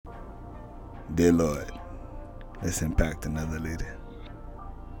Dear Lord, let's impact another leader.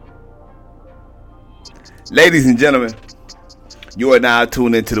 Ladies and gentlemen, you are now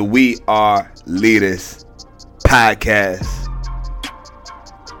tuned into the We Are Leaders podcast.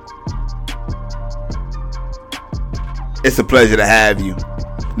 It's a pleasure to have you.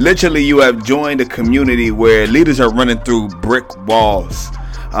 Literally, you have joined a community where leaders are running through brick walls.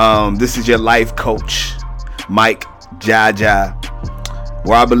 This is your life coach, Mike Jaja,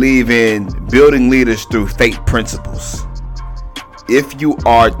 where I believe in building leaders through faith principles. If you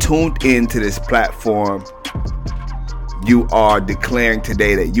are tuned into this platform, you are declaring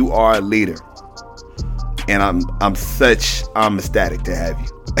today that you are a leader. And I'm ecstatic to have you.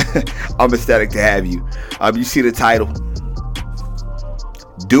 I'm ecstatic to have you. You see the title.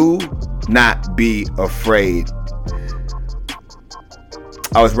 Do not be afraid.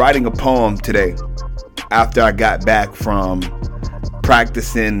 I was writing a poem today after I got back from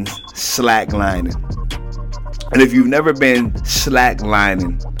practicing slacklining. And if you've never been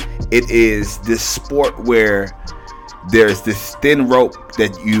slacklining, it is this sport where there's this thin rope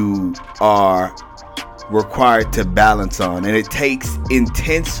that you are required to balance on, and it takes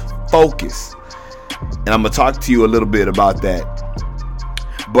intense focus. And I'm going to talk to you a little bit about that.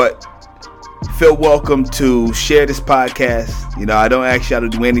 But feel welcome to share this podcast. You know, I don't ask y'all to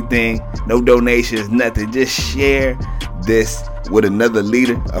do anything, no donations, nothing. Just share this with another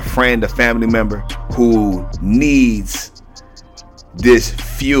leader, a friend, a family member who needs this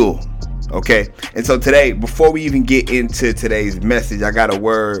fuel. Okay. And so today, before we even get into today's message, I got a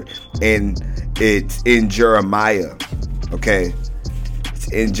word, and it's in Jeremiah. Okay.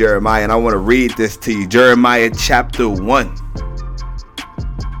 It's in Jeremiah, and I want to read this to you. Jeremiah chapter 1.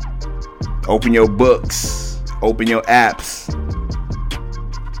 Open your books, open your apps.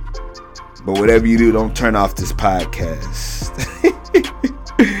 But whatever you do, don't turn off this podcast.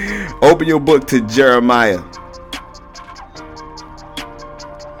 Open your book to Jeremiah.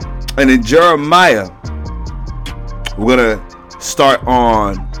 And in Jeremiah, we're going to start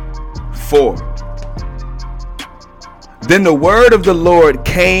on 4. Then the word of the Lord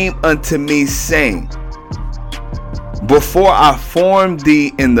came unto me, saying, before I formed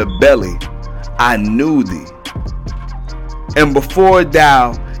thee in the belly, I knew thee. And before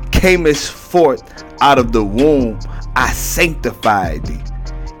thou camest forth out of the womb, I sanctified thee.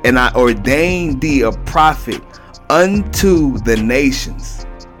 And I ordained thee a prophet unto the nations.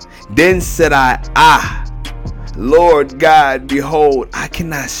 Then said I, Lord God, behold, I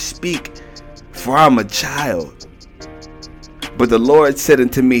cannot speak, for I'm a child. But the Lord said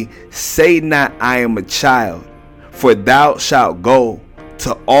unto me, say not, I am a child, for thou shalt go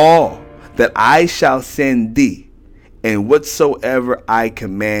to all that I shall send thee, and whatsoever I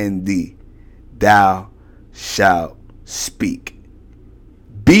command thee, thou shalt speak.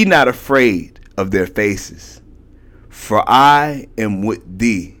 Be not afraid of their faces, for I am with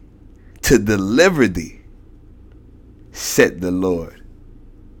thee to deliver thee, said the Lord.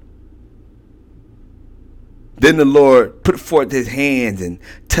 Then the Lord put forth his hands and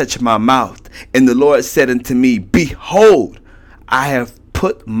touched my mouth. And the Lord said unto me, behold, I have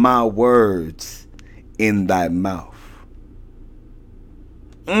put my words in thy mouth.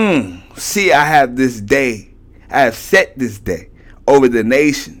 See, I have set this day over the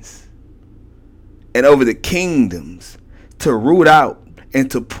nations and over the kingdoms, to root out and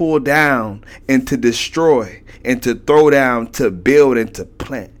to pull down and to destroy and to throw down, to build and to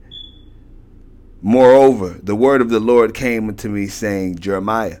plant. Moreover, the word of the Lord came unto me, saying,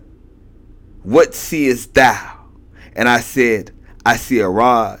 Jeremiah, what seest thou? And I said, I see a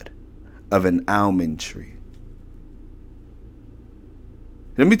rod of an almond tree.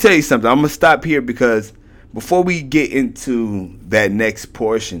 Let me tell you something. I'm going to stop here, because before we get into that next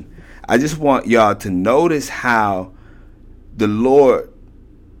portion, I just want y'all to notice how the Lord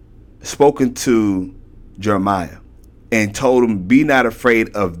spoken to Jeremiah and told him, be not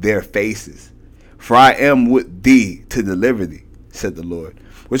afraid of their faces, for I am with thee to deliver thee, said the Lord.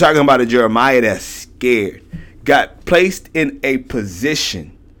 We're talking about a Jeremiah that's scared, got placed in a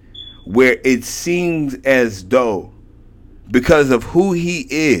position where it seems as though, because of who he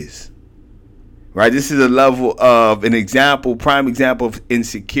is, right? This is a level of an example, prime example of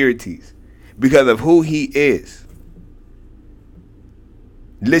insecurities. Because of who he is,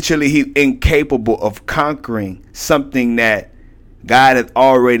 literally he's incapable of conquering something that God has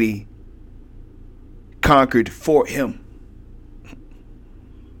already conquered for him,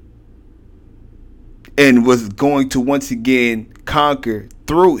 and was going to once again conquer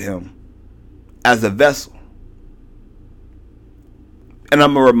through him as a vessel. And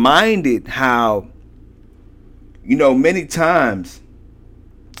I'm reminded how, many times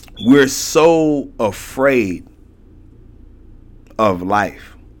We're so afraid of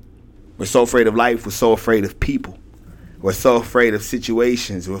life. We're so afraid of life. We're so afraid of people. We're so afraid of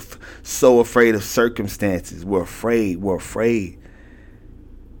situations. We're so afraid of circumstances. We're afraid. We're afraid.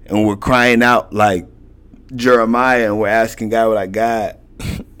 And we're crying out like Jeremiah, and we're asking God, like, God,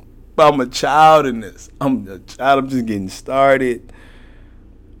 but I'm a child in this. I'm a child. I'm just getting started.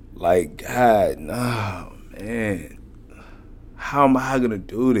 Like, God, no, man. How am I going to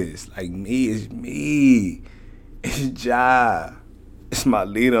do this? Like, me is me. It's Jah. It's my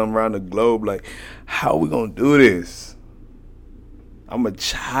leader. I'm around the globe. Like, how are we going to do this? I'm a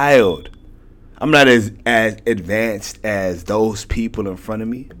child. I'm not as advanced as those people in front of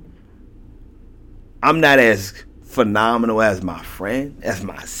me. I'm not as phenomenal as my friend, as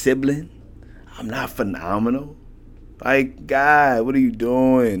my sibling. I'm not phenomenal. Like, God, what are you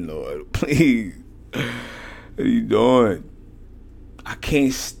doing, Lord? Please. What are you doing? I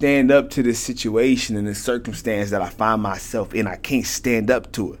can't stand up to this situation and this circumstance that I find myself in. I can't stand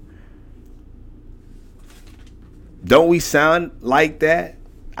up to it. Don't we sound like that?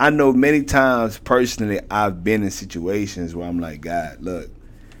 I know many times personally I've been in situations where I'm like, God, look,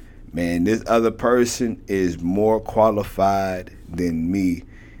 man, this other person is more qualified than me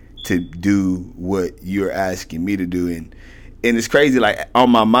to do what you're asking me to do. And it's crazy, like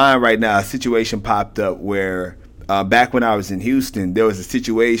on my mind right now, a situation popped up where back when I was in Houston, there was a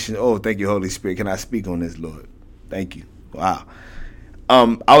situation. Oh, thank you, Holy Spirit. Can I speak on this, Lord? Thank you. Wow.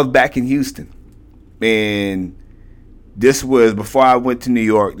 I was back in Houston, and this was before I went to New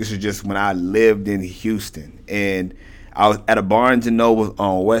York. This was just when I lived in Houston, and I was at a Barnes & Noble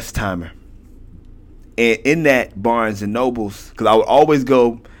on Westheimer. And in that Barnes & Nobles, because I would always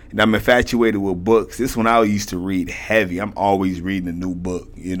go, and I'm infatuated with books. This one I used to read heavy. I'm always reading a new book,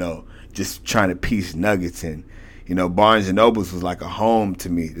 just trying to piece nuggets in. Barnes & Nobles was like a home to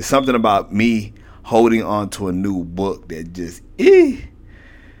me. There's something about me holding on to a new book that just, And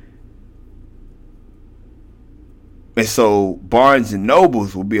so Barnes &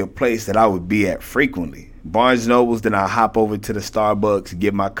 Nobles will be a place that I would be at frequently. Barnes & Nobles, then I'll hop over to the Starbucks,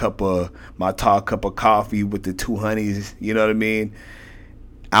 get my tall cup of coffee with the 2 honeys, you know what I mean?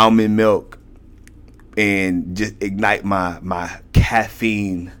 Almond milk, and just ignite my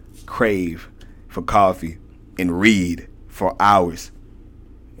caffeine crave for coffee and read for hours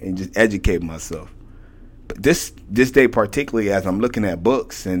and just educate myself. But this day particularly, as I'm looking at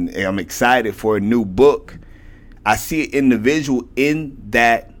books and I'm excited for a new book, I see an individual in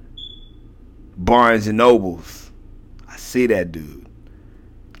that Barnes & Nobles. I see that dude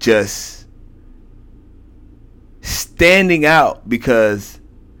just standing out because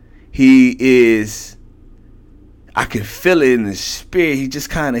he is, I can feel it in his spirit. He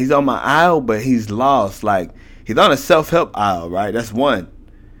just he's on my aisle, but he's lost. Like, he's on a self-help aisle, right? That's one.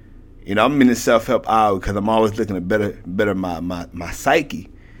 I'm in the self-help aisle because I'm always looking to better my psyche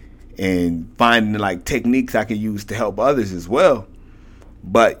and finding like techniques I can use to help others as well.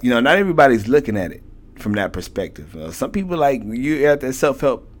 But, not everybody's looking at it from that perspective. Some people, like, you at that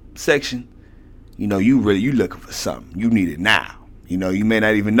self-help section, you looking for something. You need it now. You may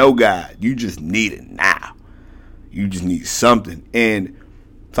not even know God. You just need it now. You just need something. And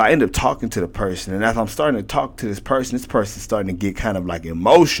so I end up talking to the person. And as I'm starting to talk to this person's starting to get kind of like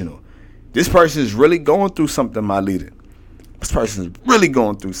emotional. This person is really going through something, my leader. This person is really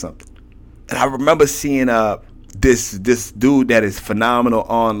going through something. And I remember seeing this dude that is phenomenal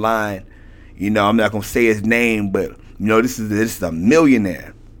online. I'm not going to say his name, but, this is a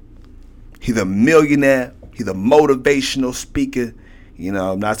millionaire. He's a millionaire. He's a motivational speaker.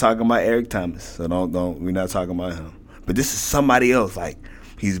 I'm not talking about Eric Thomas, so we're not talking about him. But this is somebody else. Like,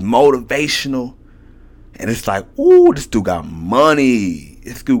 he's motivational, and it's like, ooh, this dude got money.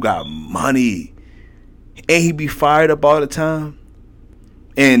 This dude got money, and he be fired up all the time.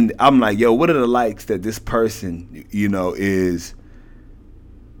 And I'm like, yo, what are the likes that this person, is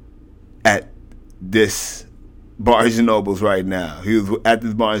at this Barnes & Nobles right now? He was at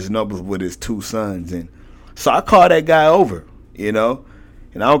this Barnes & Nobles with his 2 sons, and so I called that guy over,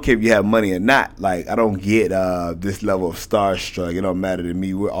 and I don't care if you have money or not. Like, I don't get this level of starstruck. It don't matter to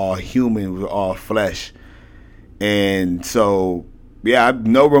me. We're all human. We're all flesh. And so, yeah, I have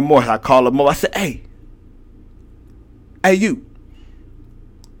no remorse. I call him over. I said, hey, you.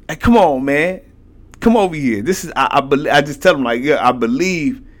 Hey, come on, man. Come over here. This is, I just tell him, like, yeah, I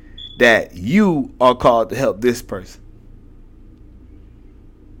believe that you are called to help this person.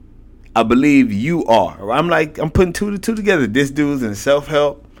 I believe you are. I'm putting 2 to 2 together. This dude's in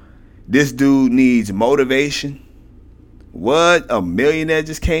self-help. This dude needs motivation. What? A millionaire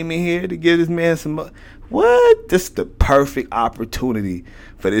just came in here to give this man some. what? This is the perfect opportunity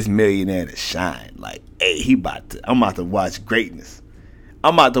for this millionaire to shine. Like, hey, I'm about to watch greatness.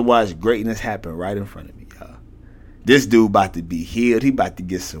 I'm about to watch greatness happen right in front of me, y'all. This dude about to be healed. He about to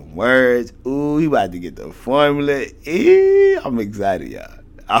get some words. Ooh, he about to get the formula. I'm excited, y'all.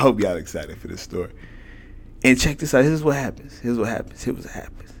 I hope y'all excited for this story. And check this out. Here's what happens. The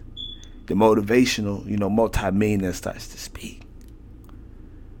motivational, multi-millionaire starts to speak.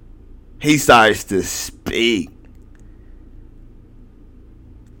 He starts to speak.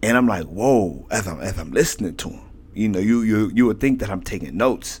 And I'm like, whoa, as I'm listening to him. You would think that I'm taking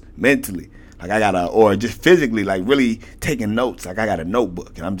notes mentally. Like or just physically, like really taking notes. Like I got a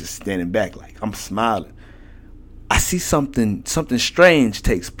notebook and I'm just standing back like I'm smiling. I see something strange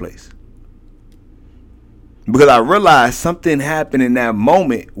takes place. Because I realized something happened in that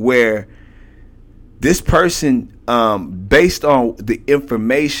moment where this person, based on the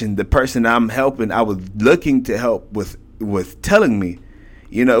information, the person I'm helping, I was looking to help with telling me,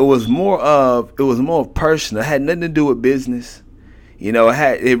 it was more of personal. It had nothing to do with business.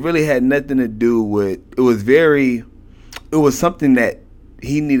 It really had nothing to do with, it was something that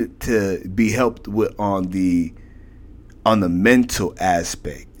he needed to be helped with on the mental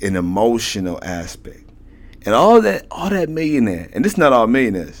aspect and emotional aspect. And all that millionaire, and this is not all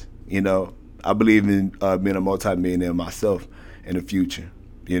millionaires, I believe in being a multi-millionaire myself in the future,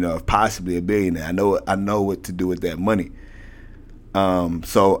 possibly a billionaire. I know what to do with that money.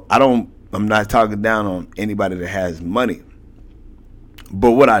 So I'm not talking down on anybody that has money.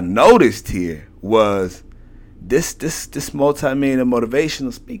 But what I noticed here was this multi-millionaire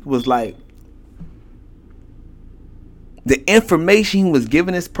motivational speaker was like, the information he was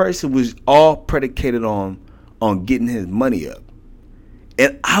giving this person was all predicated on getting his money up.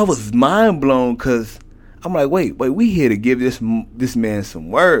 And I was mind blown because I'm like, wait, we here to give this man some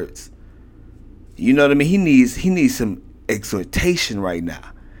words. You know what I mean? He needs some exhortation right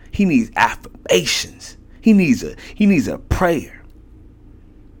now. He needs affirmations. He needs a prayer.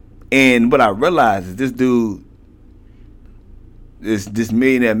 And what I realized is this dude, this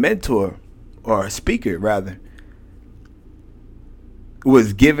millionaire mentor or speaker rather,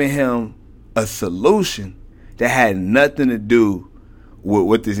 was giving him a solution that had nothing to do with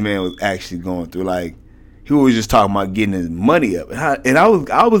what this man was actually going through. Like, he was just talking about getting his money up, and I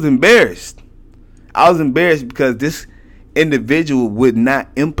was embarrassed. I was embarrassed because this individual would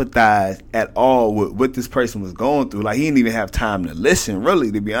not empathize at all with what this person was going through. Like, he didn't even have time to listen,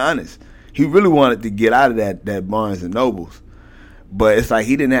 really, to be honest. He really wanted to get out of that Barnes and Nobles, but it's like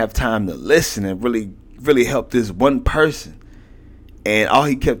he didn't have time to listen and really help this one person. And all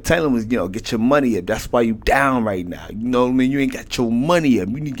he kept telling him was, get your money up. That's why you down right now. You know what I mean? You ain't got your money up.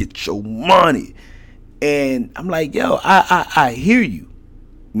 You need to get your money. And I'm like, yo, I hear you.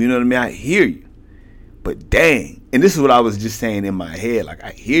 You know what I mean? I hear you. But dang. And this is what I was just saying in my head. Like,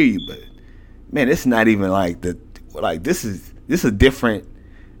 I hear you, but man, it's not even this is a different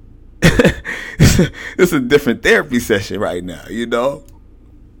this is a different therapy session right now,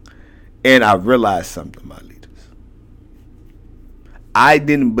 And I realized something, my leaders. I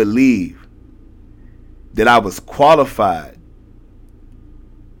didn't believe that I was qualified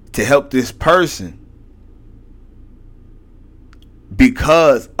to help this person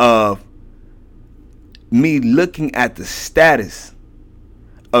because of me looking at the status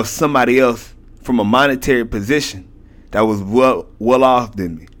of somebody else from a monetary position that was well off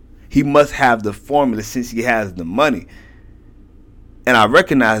than me. He must have the formula since he has the money. And I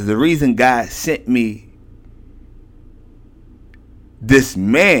recognize the reason God sent me this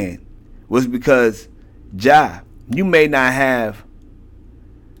man was because, you may not have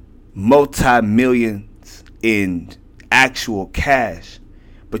multi-millions in actual cash,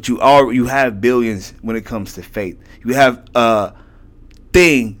 but you have billions when it comes to faith. You have a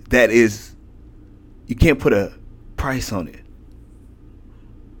thing that is, you can't put a price on it.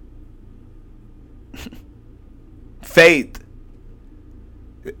 Faith,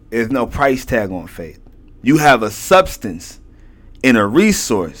 there's no price tag on faith. You have a substance and a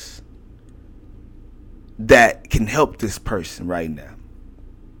resource that can help this person right now.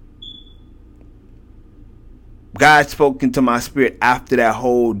 God spoke into my spirit after that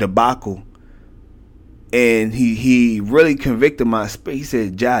whole debacle, and he really convicted my spirit. He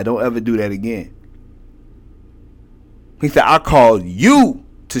said, don't ever do that again. He said, I called you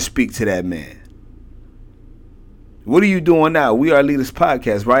to speak to that man. What are you doing now? We Are Leaders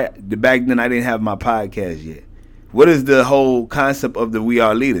podcast, right? Back then I didn't have my podcast yet. What is the whole concept of the We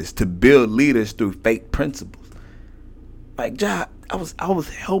Are Leaders? To build leaders through faith principles. Like, I was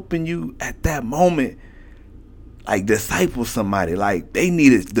helping you at that moment like disciple somebody. Like they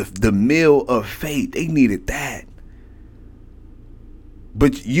needed the meal of faith. They needed that.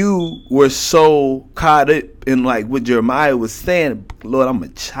 But you were so caught up in like what Jeremiah was saying, Lord, I'm a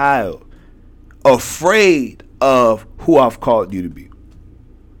child, afraid of who I've called you to be.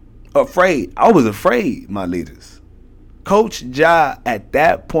 Afraid. I was afraid, my leaders. Coach Ja at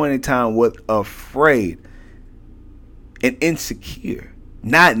that point in time was afraid and insecure,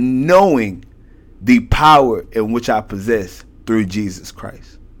 not knowing the power in which I possess through Jesus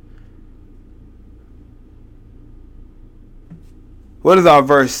Christ. What does our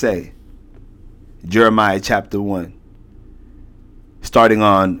verse say? Jeremiah chapter 1, starting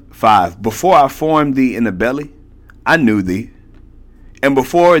on 5. Before I formed thee in the belly, I knew thee. And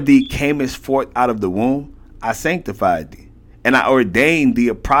before thee camest forth out of the womb, I sanctified thee. And I ordained thee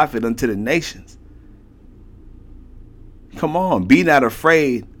a prophet unto the nations. Come on, be not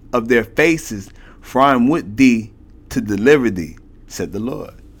afraid of their faces, for I am with thee to deliver thee, said the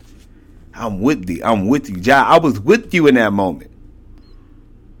Lord. I'm with thee. I'm with you. Jah, I was with you in that moment.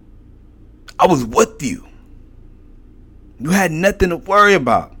 I was with you. You had nothing to worry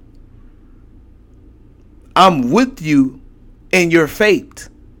about. I'm with you in your fate.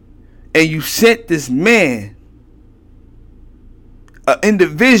 And you sent this man, an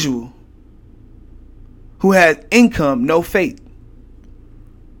individual who had income, no faith.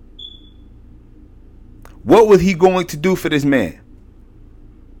 What was he going to do for this man?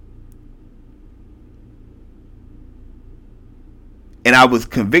 And I was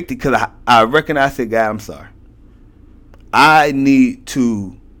convicted because I recognized that, God, I'm sorry. I need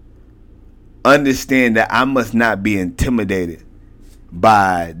to understand that I must not be intimidated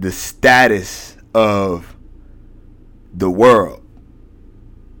by the status of the world.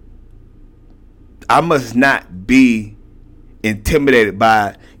 I must not be intimidated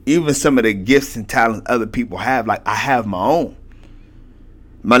by even some of the gifts and talents other people have. Like, I have my own.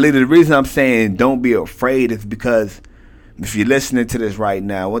 My leader, the reason I'm saying don't be afraid is because if you're listening to this right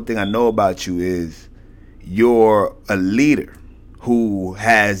now, one thing I know about you is you're a leader who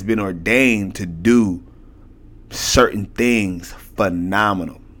has been ordained to do certain things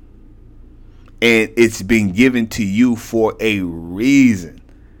phenomenal. And it's been given to you for a reason.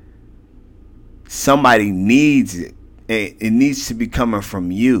 Somebody needs it. And it needs to be coming from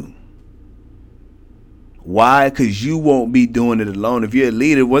you. Why? Because you won't be doing it alone. If you're a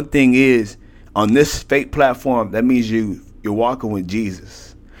leader, one thing is, on this faith platform, that means you're walking with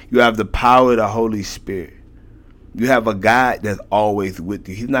Jesus. You have the power of the Holy Spirit. You have a God that's always with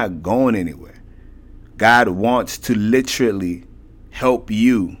you. He's not going anywhere. God wants to literally help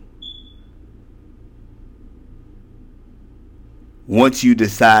you once you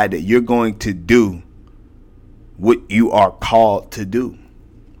decide that you're going to do what you are called to do.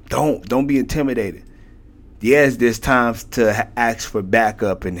 Don't be intimidated. Yes, there's times to ask for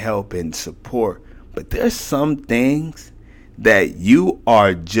backup and help and support, but there's some things that you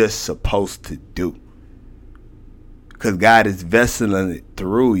are just supposed to do because God is vesseling it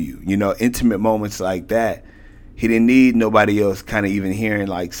through you. You know, intimate moments like that, he didn't need nobody else kind of even hearing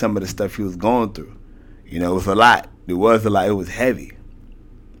like some of the stuff he was going through. You know, it was a lot. It was a lot. It was heavy.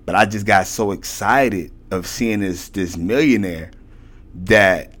 But I just got so excited of seeing this millionaire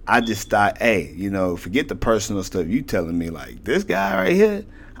that I just thought, hey, you know, forget the personal stuff you telling me. Like, this guy right here,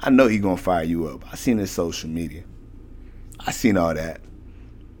 I know he gonna fire you up. I seen his social media. I seen all that.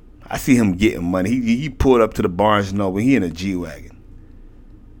 I see him getting money. He pulled up to the Barnes & Noble. He in a G-Wagon.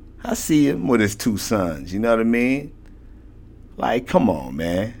 I see him with his 2 sons. You know what I mean? Like, come on,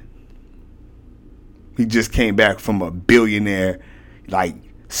 man. He just came back from a billionaire, like,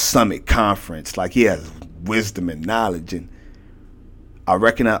 summit conference. Like, he has wisdom and knowledge. And I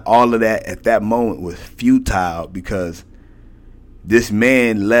reckon that all of that at that moment was futile because this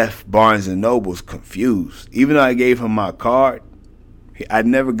man left Barnes & Noble's confused. Even though I gave him my card, I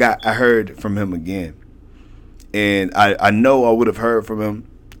heard from him again. And I know I would have heard from him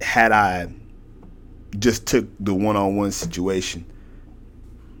had I just took the one-on-one situation.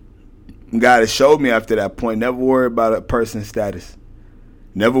 God has showed me after that point, never worry about a person's status.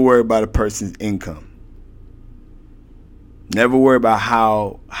 Never worry about a person's income. Never worry about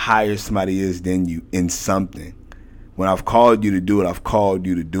how higher somebody is than you in something. When I've called you to do it, I've called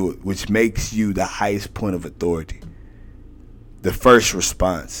you to do it, which makes you the highest point of authority. The first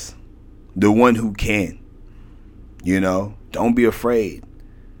response. The one who can. You know, don't be afraid.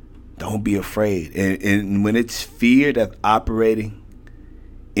 Don't be afraid. And when it's fear that's operating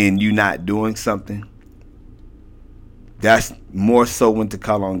in you not doing something, that's more so when to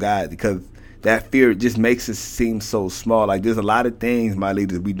call on God, because that fear just makes us seem so small. Like, there's a lot of things, my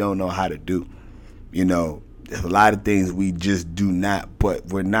leaders, we don't know how to do. You know, There's a lot of things we just do not, but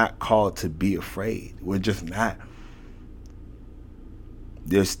we're not called to be afraid. We're just not.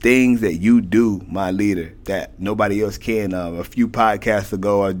 There's things that you do, my leader, that nobody else can. A few podcasts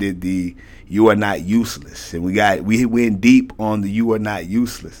ago, I did the "You Are Not Useless," and we went deep on the "You Are Not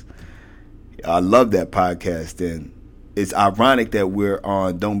Useless." I love that podcast, and it's ironic that we're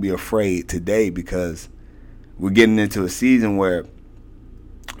on "Don't Be Afraid" today, because we're getting into a season where,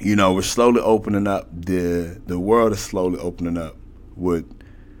 we're slowly opening up. The world is slowly opening up with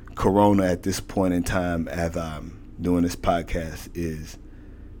Corona at this point in time. As I'm doing this podcast, is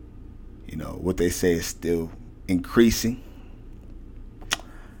what they say is still increasing.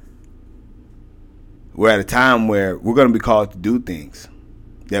 We're at a time where we're going to be called to do things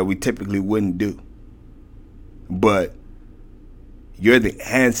that we typically wouldn't do. But you're the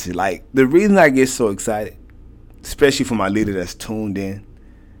answer. Like, the reason I get so excited, especially for my leader that's tuned in,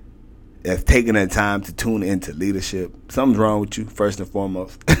 that's taking the time to tune into leadership. Something's wrong with you, first and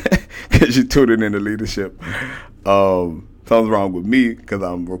foremost, because you're tuning into leadership. Something's wrong with me because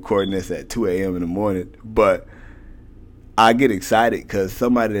I'm recording this at 2 a.m. in the morning. But I get excited because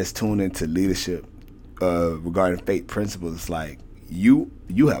somebody that's tuned into leadership regarding faith principles, it's like you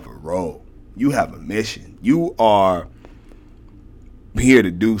have a role. You have a mission. You are here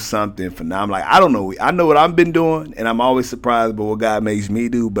to do something phenomenal. Like, I don't know. I know what I've been doing, and I'm always surprised by what God makes me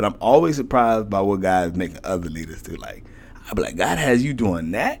do, but I'm always surprised by what God is making other leaders do. Like, I'll be like, God has you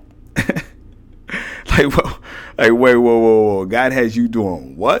doing that? Whoa. God has you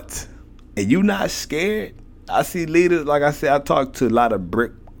doing what? And you not scared? I see leaders, like I said, I talk to a lot of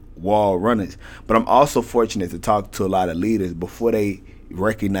brick wall runners, but I'm also fortunate to talk to a lot of leaders before they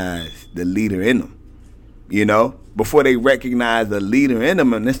recognize the leader in them. Before they recognize the leader in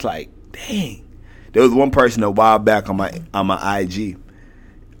them, and it's like, dang. There was one person a while back on my IG.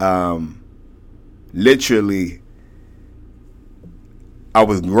 Literally, I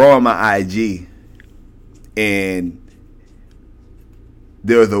was growing my IG, and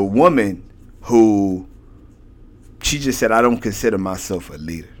there was a woman who, she just said, I don't consider myself a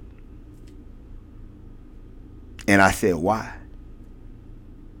leader. And I said, why?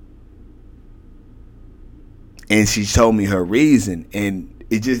 And she told me her reason, and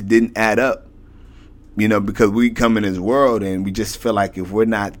it just didn't add up. Because we come in this world and we just feel like if we're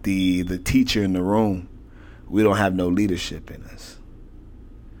not the teacher in the room, we don't have no leadership in us.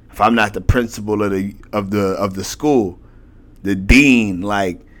 If I'm not the principal of the school, the dean,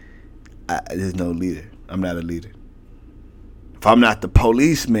 there's no leader. I'm not a leader. If I'm not the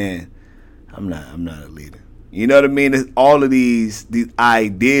policeman, I'm not a leader. You know what I mean? It's all of these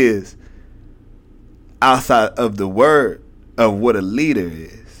ideas outside of the word of what a leader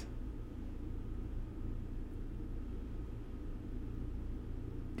is.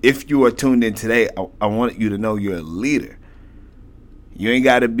 If you are tuned in today, I want you to know you're a leader. You ain't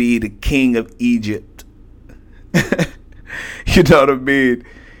got to be the king of Egypt. You know what I mean?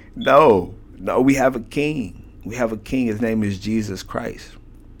 No, we have a king. We have a king. His name is Jesus Christ.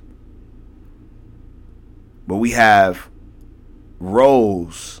 But we have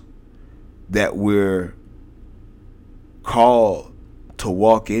roles that we're called to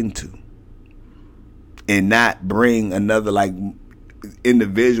walk into, and not bring another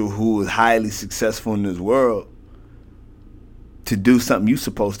individual who is highly successful in this world to do something you're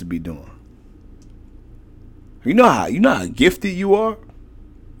supposed to be doing. You know how gifted you are?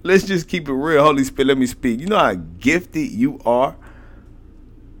 Let's just keep it real. Holy Spirit, let me speak. You know how gifted you are?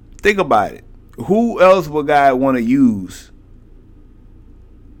 Think about it. Who else would God want to use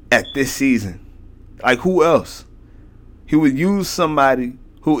at this season? Who else? He would use somebody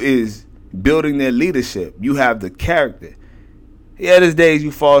who is building their leadership. You have the character. Yeah, there's days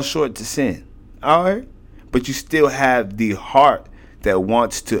you fall short to sin. All right? But you still have the heart that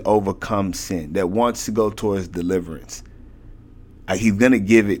wants to overcome sin, that wants to go towards deliverance. He's going to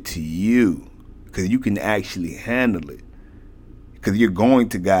give it to you because you can actually handle it. Because you're going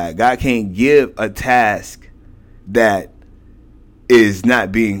to God. God can't give a task that is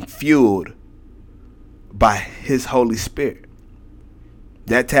not being fueled by His Holy Spirit.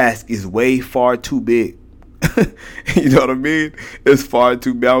 That task is way far too big. You know what I mean? It's far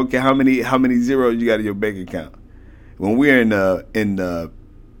too big. I don't care how many zeros you got in your bank account. When we're in the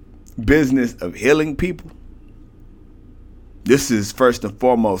business of healing people, this is first and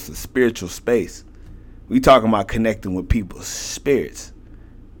foremost a spiritual space. We talking about connecting with people's spirits.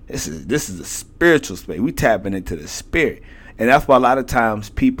 This is a spiritual space. We tapping into the spirit. And that's why a lot of times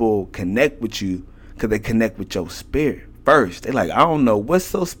people connect with you because they connect with your spirit. first. They like, I don't know what's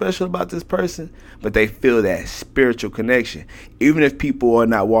so special about this person, but they feel that spiritual connection. Even if people are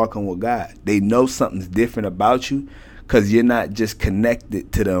not walking with God, they know something's different about you because you're not just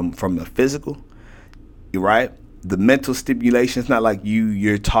connected to them from the physical, right? The mental stimulation, it's not like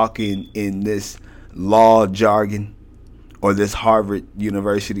you're talking in this law jargon or this Harvard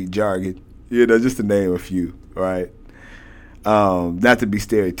University jargon, just to name a few, right? Not to be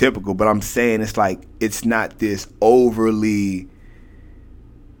stereotypical, but I'm saying it's not this overly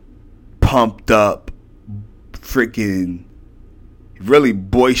pumped up, freaking really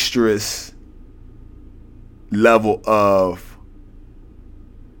boisterous level of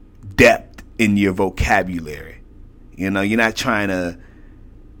depth in your vocabulary. You're not trying to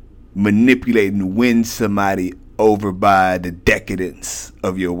manipulate and win somebody over by the decadence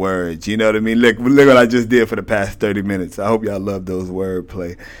of your words. You know what I mean? Look what I just did for the past 30 minutes. I hope y'all love those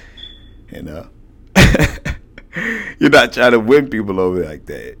wordplay. You're not trying to win people over like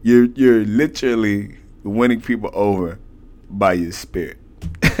that. You're literally winning people over by your spirit.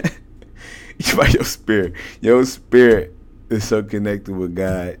 By your spirit. Your spirit is so connected with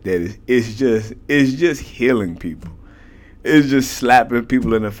God that it's just healing people. It's just slapping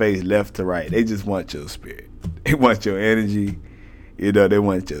people in the face left to right. They just want your spirit. They want your energy. They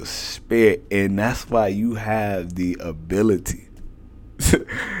want your spirit. And that's why you have the ability.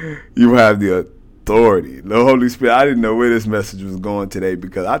 You have the authority. The Holy Spirit. I didn't know where this message was going today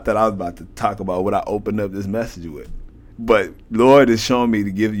because I thought I was about to talk about what I opened up this message with. But Lord is showing me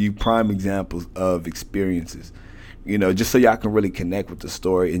to give you prime examples of experiences. Just so y'all can really connect with the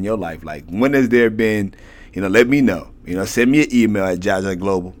story in your life. Like, when has there been, let me know. Send me an email at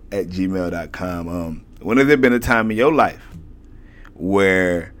jajaglobal@gmail.com. When has there been a time in your life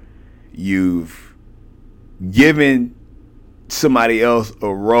where you've given somebody else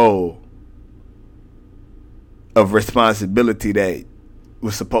a role of responsibility that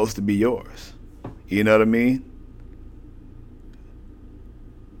was supposed to be yours? You know what I mean?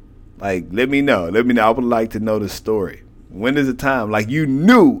 Like, let me know. I would like to know the story. When is the time? Like, you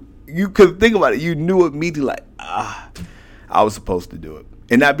could think about it. You knew immediately, like, I was supposed to do it.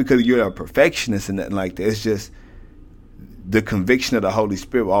 And not because you're a perfectionist and nothing like that. It's just the conviction of the Holy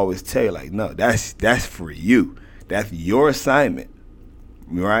Spirit will always tell you, like, no, that's for you. That's your assignment.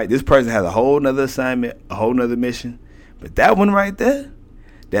 Right? This person has a whole nother assignment, a whole nother mission. But that one right there,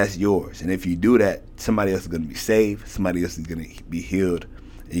 that's yours. And if you do that, somebody else is going to be saved. Somebody else is going to be healed.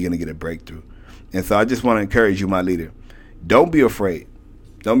 And you're going to get a breakthrough. And so I just want to encourage you, my leader. Don't be afraid.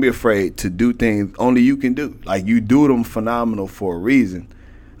 Don't be afraid to do things only you can do. Like, you do them phenomenal for a reason.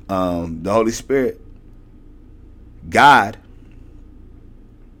 The Holy Spirit, God,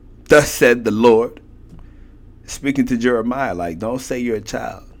 thus said the Lord, speaking to Jeremiah, like, don't say you're a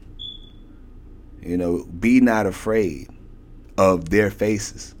child. Be not afraid of their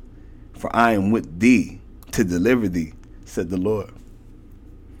faces, for I am with thee to deliver thee, said the Lord.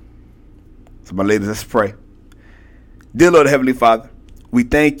 So, my ladies, let's pray. Dear Lord, Heavenly Father, we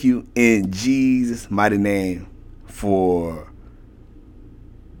thank you in Jesus' mighty name for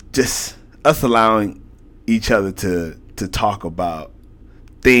just us allowing each other to talk about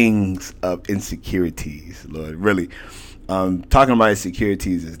things of insecurities, Lord. Really, talking about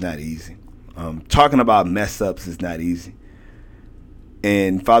insecurities is not easy. Talking about mess ups is not easy.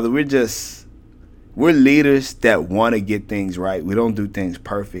 And Father, we're leaders that want to get things right. We don't do things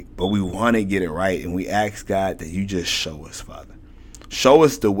perfect, but we want to get it right. And we ask God that you just show us, Father. Show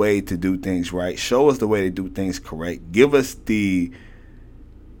us the way to do things right. Show us the way to do things correct. Give us the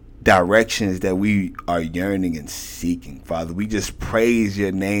directions that we are yearning and seeking, Father. We just praise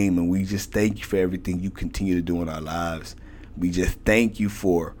your name and we just thank you for everything you continue to do in our lives. We just thank you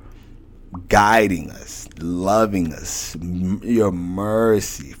for guiding us, loving us, your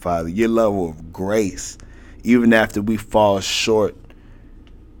mercy, Father, your level of grace. Even after we fall short,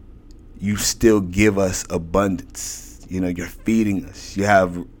 you still give us abundance. You're feeding us. You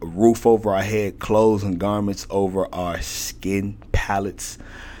have a roof over our head, clothes and garments over our skin, palates.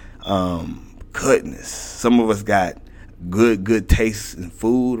 Goodness. Some of us got good taste in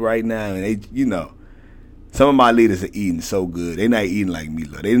food right now. And some of my leaders are eating so good. They're not eating like me,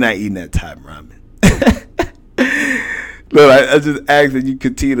 Lord. They're not eating that type of ramen. Lord, I just ask that you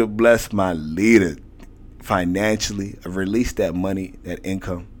continue to bless my leader financially. Release that money, that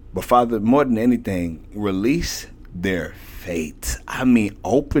income. But Father, more than anything, release their fate. I mean,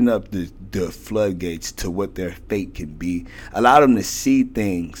 open up the floodgates to what their fate can be. Allow them to see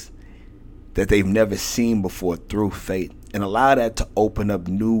things that they've never seen before through faith. And allow that to open up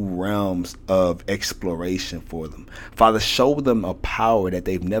new realms of exploration for them. Father, show them a power that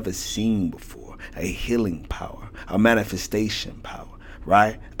they've never seen before. a healing power, a manifestation power,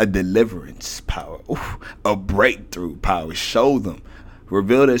 right? A deliverance power, a breakthrough power. Show them.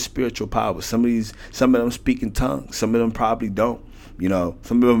 Reveal their spiritual power. Some of them speak in tongues. Some of them probably don't.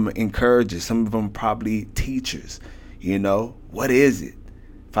 Some of them encouragers. Some of them probably teachers. What is it?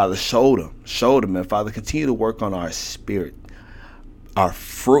 Father, show them. And Father, continue to work on our spirit, our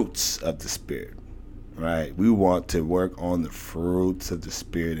fruits of the Spirit, right? We want to work on the fruits of the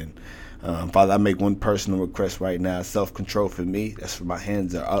Spirit. And Father, I make one personal request right now, self-control for me. That's why my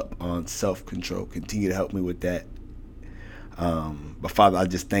hands are up on self-control. Continue to help me with that. But Father, I'm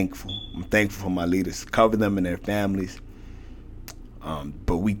just thankful. I'm thankful for my leaders. Cover them and their families.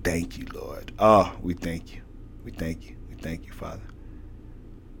 But we thank you, Lord. We thank you. We thank you. We thank you, Father.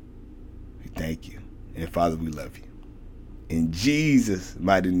 We thank you. And Father, we love you. In Jesus'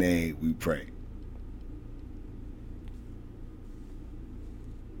 mighty name we pray.